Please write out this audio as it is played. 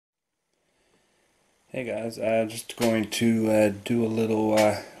Hey guys, just going to do a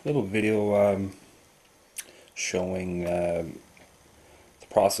little video showing the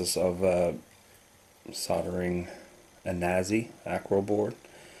process of soldering a Naze Acro board.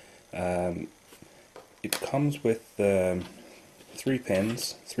 Um, it comes with 3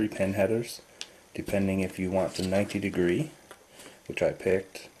 pins, 3 pin headers, depending if you want the 90-degree, which I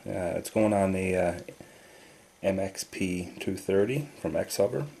picked. It's going on the MXP 230 from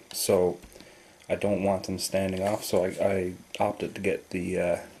X-Hover, so I don't want them standing off, so I opted to get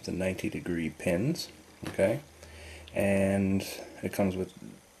the 90-degree pins. Okay, and it comes with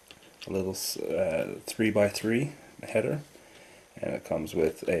a little 3x3 header, and it comes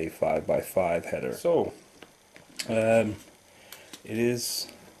with a 5x5 header. So it is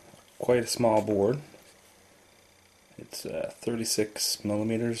quite a small board. It's 36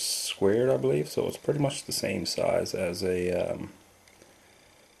 millimeters squared, I believe, so it's pretty much the same size as a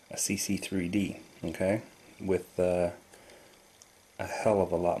CC3D, okay, with a hell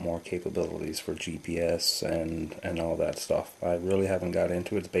of a lot more capabilities for GPS and all that stuff. I really haven't got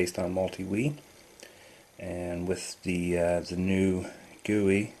into it. It's based on multi-wii, and with the new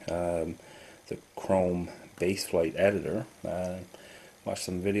GUI, the Chrome Baseflight editor, watched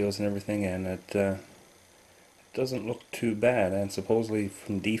some videos and everything, and it doesn't look too bad. And supposedly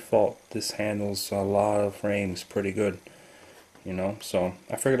from default, this handles a lot of frames pretty good. You know, so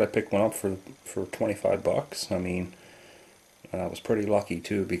I figured I'd pick one up for $25. I mean, I was pretty lucky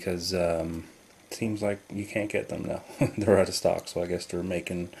too, because it seems like you can't get them now. They're out of stock, so I guess they're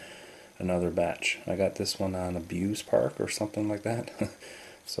making another batch. I got this one on Abuse Park or something like that.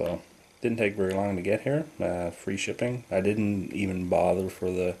 So didn't take very long to get here. Free shipping. I didn't even bother for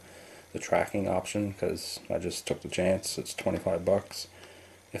the tracking option because I just took the chance. It's $25.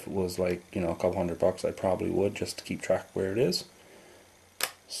 If it was like, you know, a couple $100, I probably would, just to keep track where it is.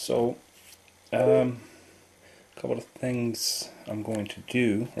 So, a couple of things I'm going to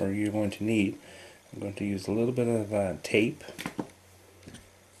do, or you're going to need. I'm going to use a little bit of tape,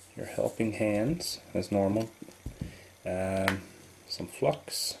 your helping hands, as normal, some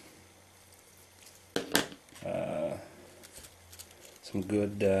flux, some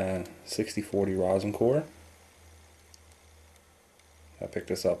good 60-40 rosin core. I picked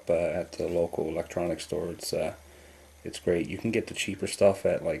this up at the local electronics store. It's great. You can get the cheaper stuff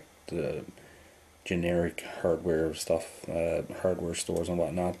at like the generic hardware stuff, hardware stores and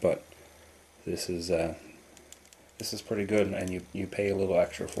whatnot. But this is pretty good, and you pay a little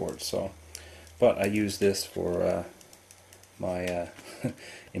extra for it. So, but I use this for my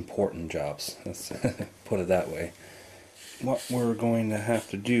important jobs. Let's put it that way. What we're going to have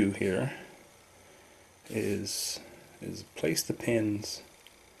to do here is place the pins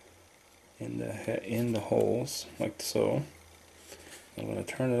in the holes like so. I'm going to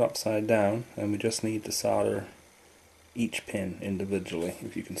turn it upside down, and we just need to solder each pin individually,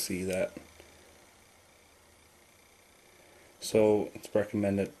 if you can see that. So it's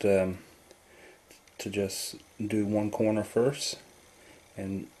recommended to just do one corner first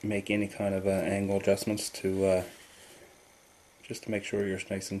and make any kind of angle adjustments to just to make sure you're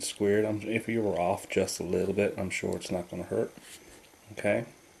nice and squared. If you were off just a little bit, I'm sure it's not going to hurt. Okay,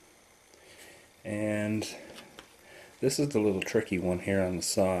 and this is the little tricky one here on the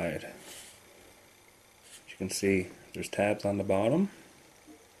side. As you can see, there's tabs on the bottom.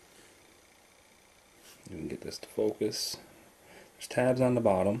 You can get this to focus. There's tabs on the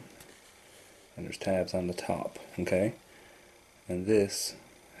bottom, and there's tabs on the top. Okay, and this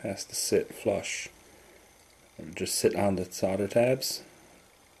has to sit flush. Just sit on the solder tabs,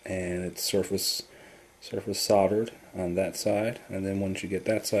 and it's surface soldered on that side, and then once you get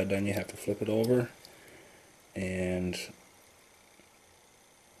that side done, you have to flip it over and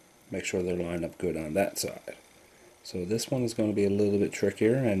make sure they're lined up good on that side. So this one is going to be a little bit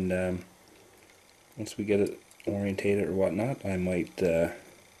trickier, and once we get it orientated or whatnot, I might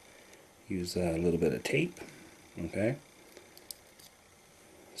use a little bit of tape. Okay,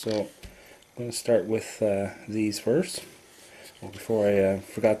 so I'm going to start with these first. Well, before I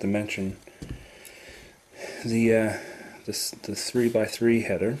forgot to mention the 3x3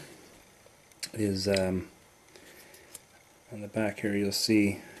 header is on the back here. You'll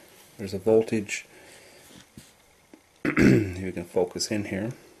see there's a voltage. You can focus in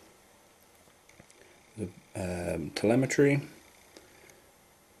here. The telemetry.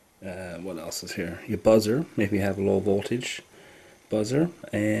 What else is here? Your buzzer. Maybe you have a low voltage buzzer,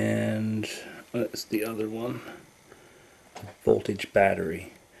 and what's the other one? Voltage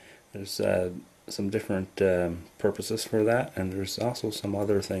battery. There's some different purposes for that, and there's also some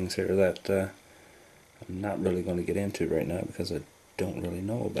other things here that I'm not really going to get into right now because I don't really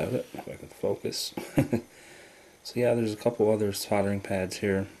know about it, if I can focus. So yeah, there's a couple other soldering pads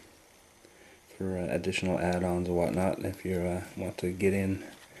here for additional add-ons or whatnot if you want to get in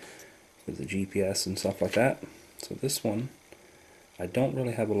with the GPS and stuff like that. So this one, I don't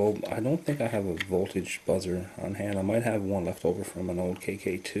really have I don't think I have a voltage buzzer on hand. I might have one left over from an old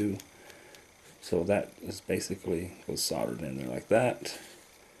KK2. So that is basically was soldered in there like that.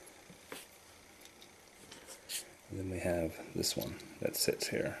 And then we have this one that sits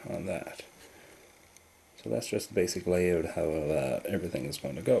here on that. So that's just the basic layout how everything is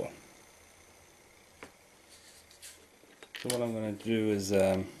going to go. So what I'm going to do is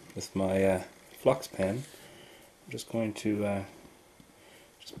with my flux pen, I'm just going to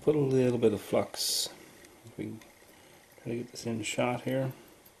just put a little bit of flux. If we try to get this in shot here,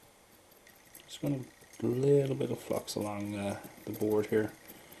 just going to a little bit of flux along the board here,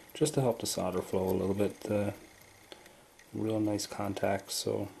 just to help the solder flow a little bit. Real nice contacts,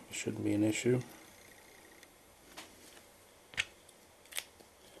 so it shouldn't be an issue.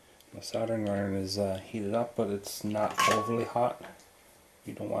 My soldering iron is heated up, but it's not overly hot.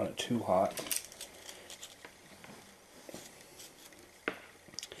 You don't want it too hot.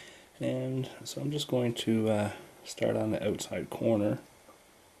 And so I'm just going to start on the outside corner.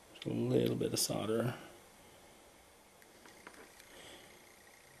 Just a little bit of solder.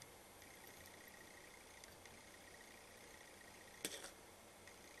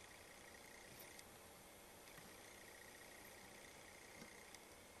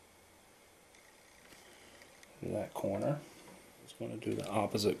 That corner. Just going to do the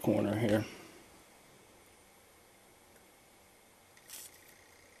opposite corner here.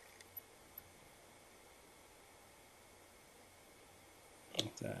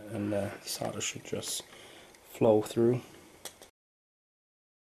 Like that, and the solder should just flow through.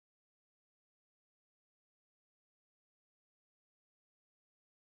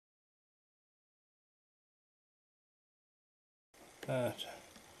 That.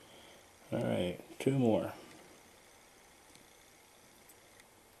 Alright, two more.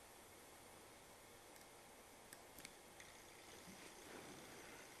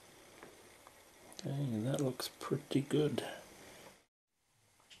 Okay, that looks pretty good.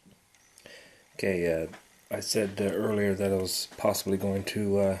 Okay, I said earlier that I was possibly going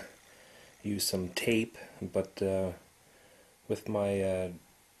to use some tape, but with my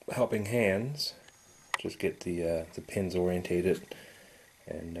helping hands, just get the pins orientated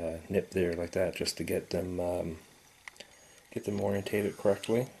and nip there like that, just to get them orientated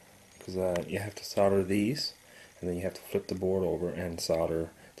correctly. Because you have to solder these, and then you have to flip the board over and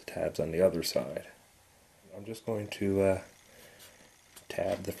solder the tabs on the other side. I'm just going to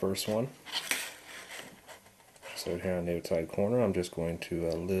tab the first one. So here on the outside corner, I'm just going to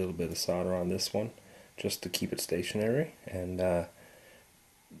a little bit of solder on this one, just to keep it stationary, and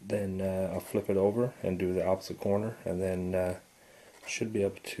then I'll flip it over and do the opposite corner, and then should be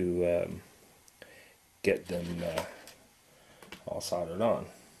able to get them all soldered on.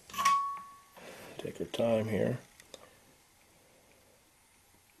 Take your time here.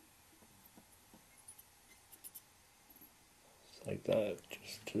 Just like that,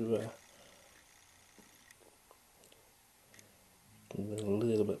 just to a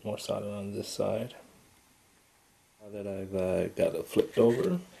little bit more solder on this side. Now that I've got it flipped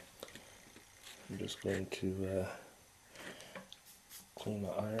over, I'm just going to clean my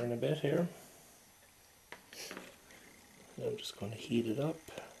iron a bit here. And I'm just going to heat it up.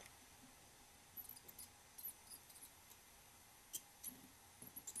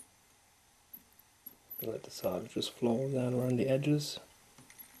 Let the solder just flow down around the edges.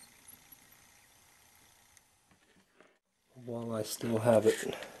 While I still have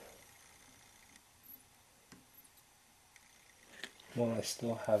it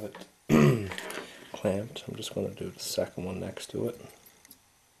clamped, I'm just going to do the second one next to it.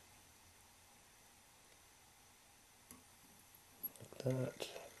 Like that.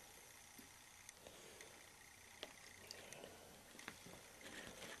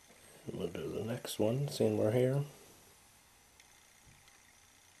 And we'll do the next one, same we're here.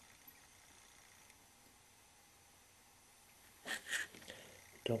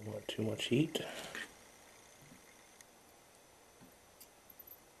 Don't want too much heat.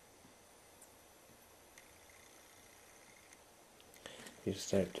 You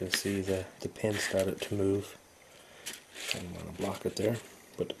start to see the pin started to move. I don't want to block it there,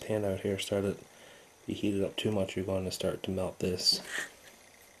 but the pin out here started, if you heat it up too much, you're going to start to melt this.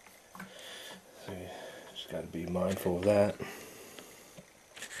 So you just got to be mindful of that.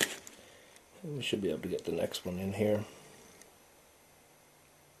 And we should be able to get the next one in here.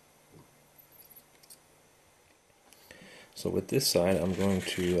 So with this side, I'm going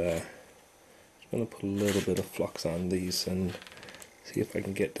to put a little bit of flux on these and see if I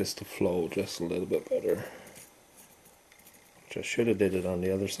can get this to flow just a little bit better. Which I should have did it on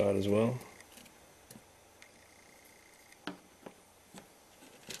the other side as well.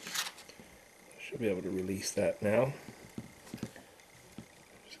 Should be able to release that now.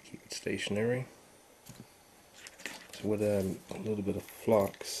 Just keep it stationary. So with a little bit of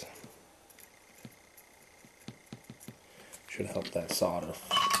flux, should help that solder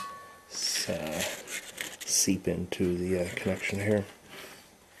seep into the connection here.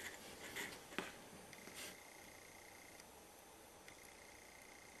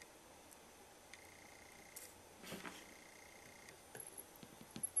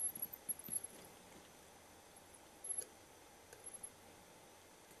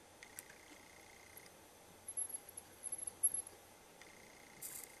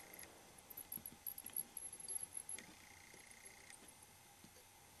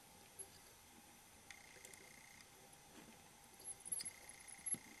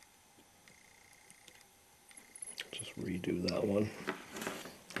 Just redo that one.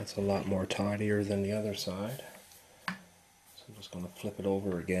 That's a lot more tidier than the other side. So I'm just going to flip it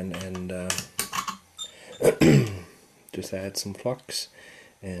over again and just add some flux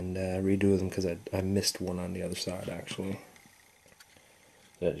and redo them, because I missed one on the other side actually.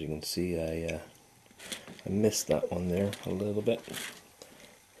 As you can see, I missed that one there a little bit.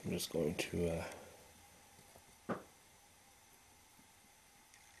 I'm just going to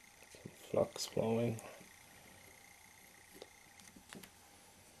some flux flowing.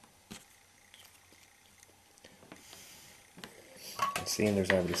 Seeing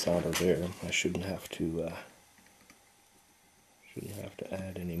there's already solder there, I shouldn't have to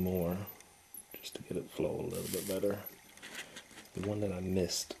add any more, just to get it flow a little bit better. The one that I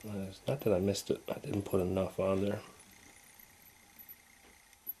missed, not that I missed it, I didn't put enough on there.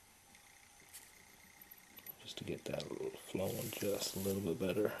 Just to get that flowing just a little bit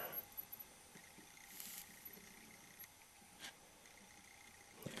better.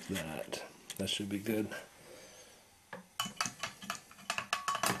 Like that. That should be good.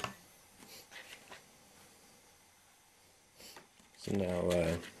 So now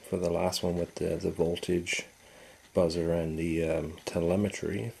for the last one with the voltage buzzer and the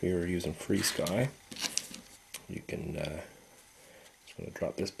telemetry, if you're using FreeSky, you can just going to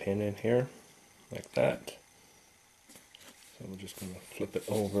drop this pin in here like that. So we're just going to flip it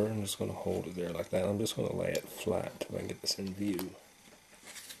over and just going to hold it there like that. I'm just going to lay it flat so I can get this in view.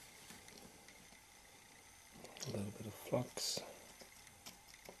 A little bit of flux.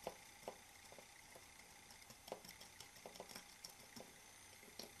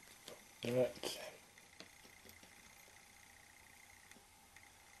 Alright.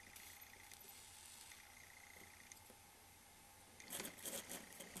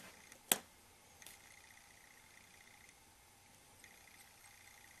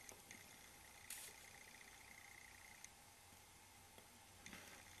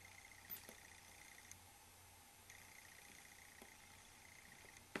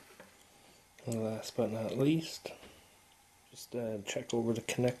 And last but not least, just check over the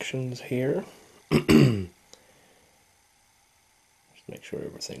connections here. Just make sure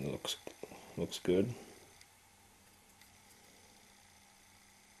everything looks good.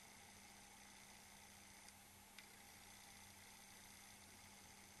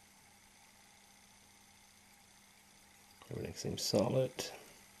 Everything seems solid.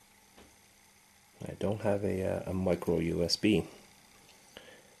 I don't have a micro USB.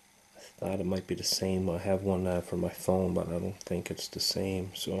 I thought it might be the same. I have one for my phone, but I don't think it's the same,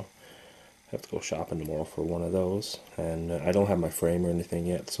 so I have to go shopping tomorrow for one of those. And I don't have my frame or anything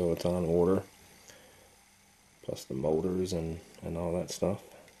yet, so it's on order, plus the motors and all that stuff.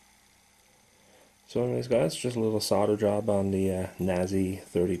 So anyways guys, just a little solder job on the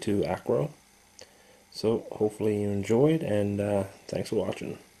Naze32 Acro. So hopefully you enjoyed, and thanks for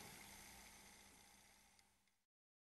watching.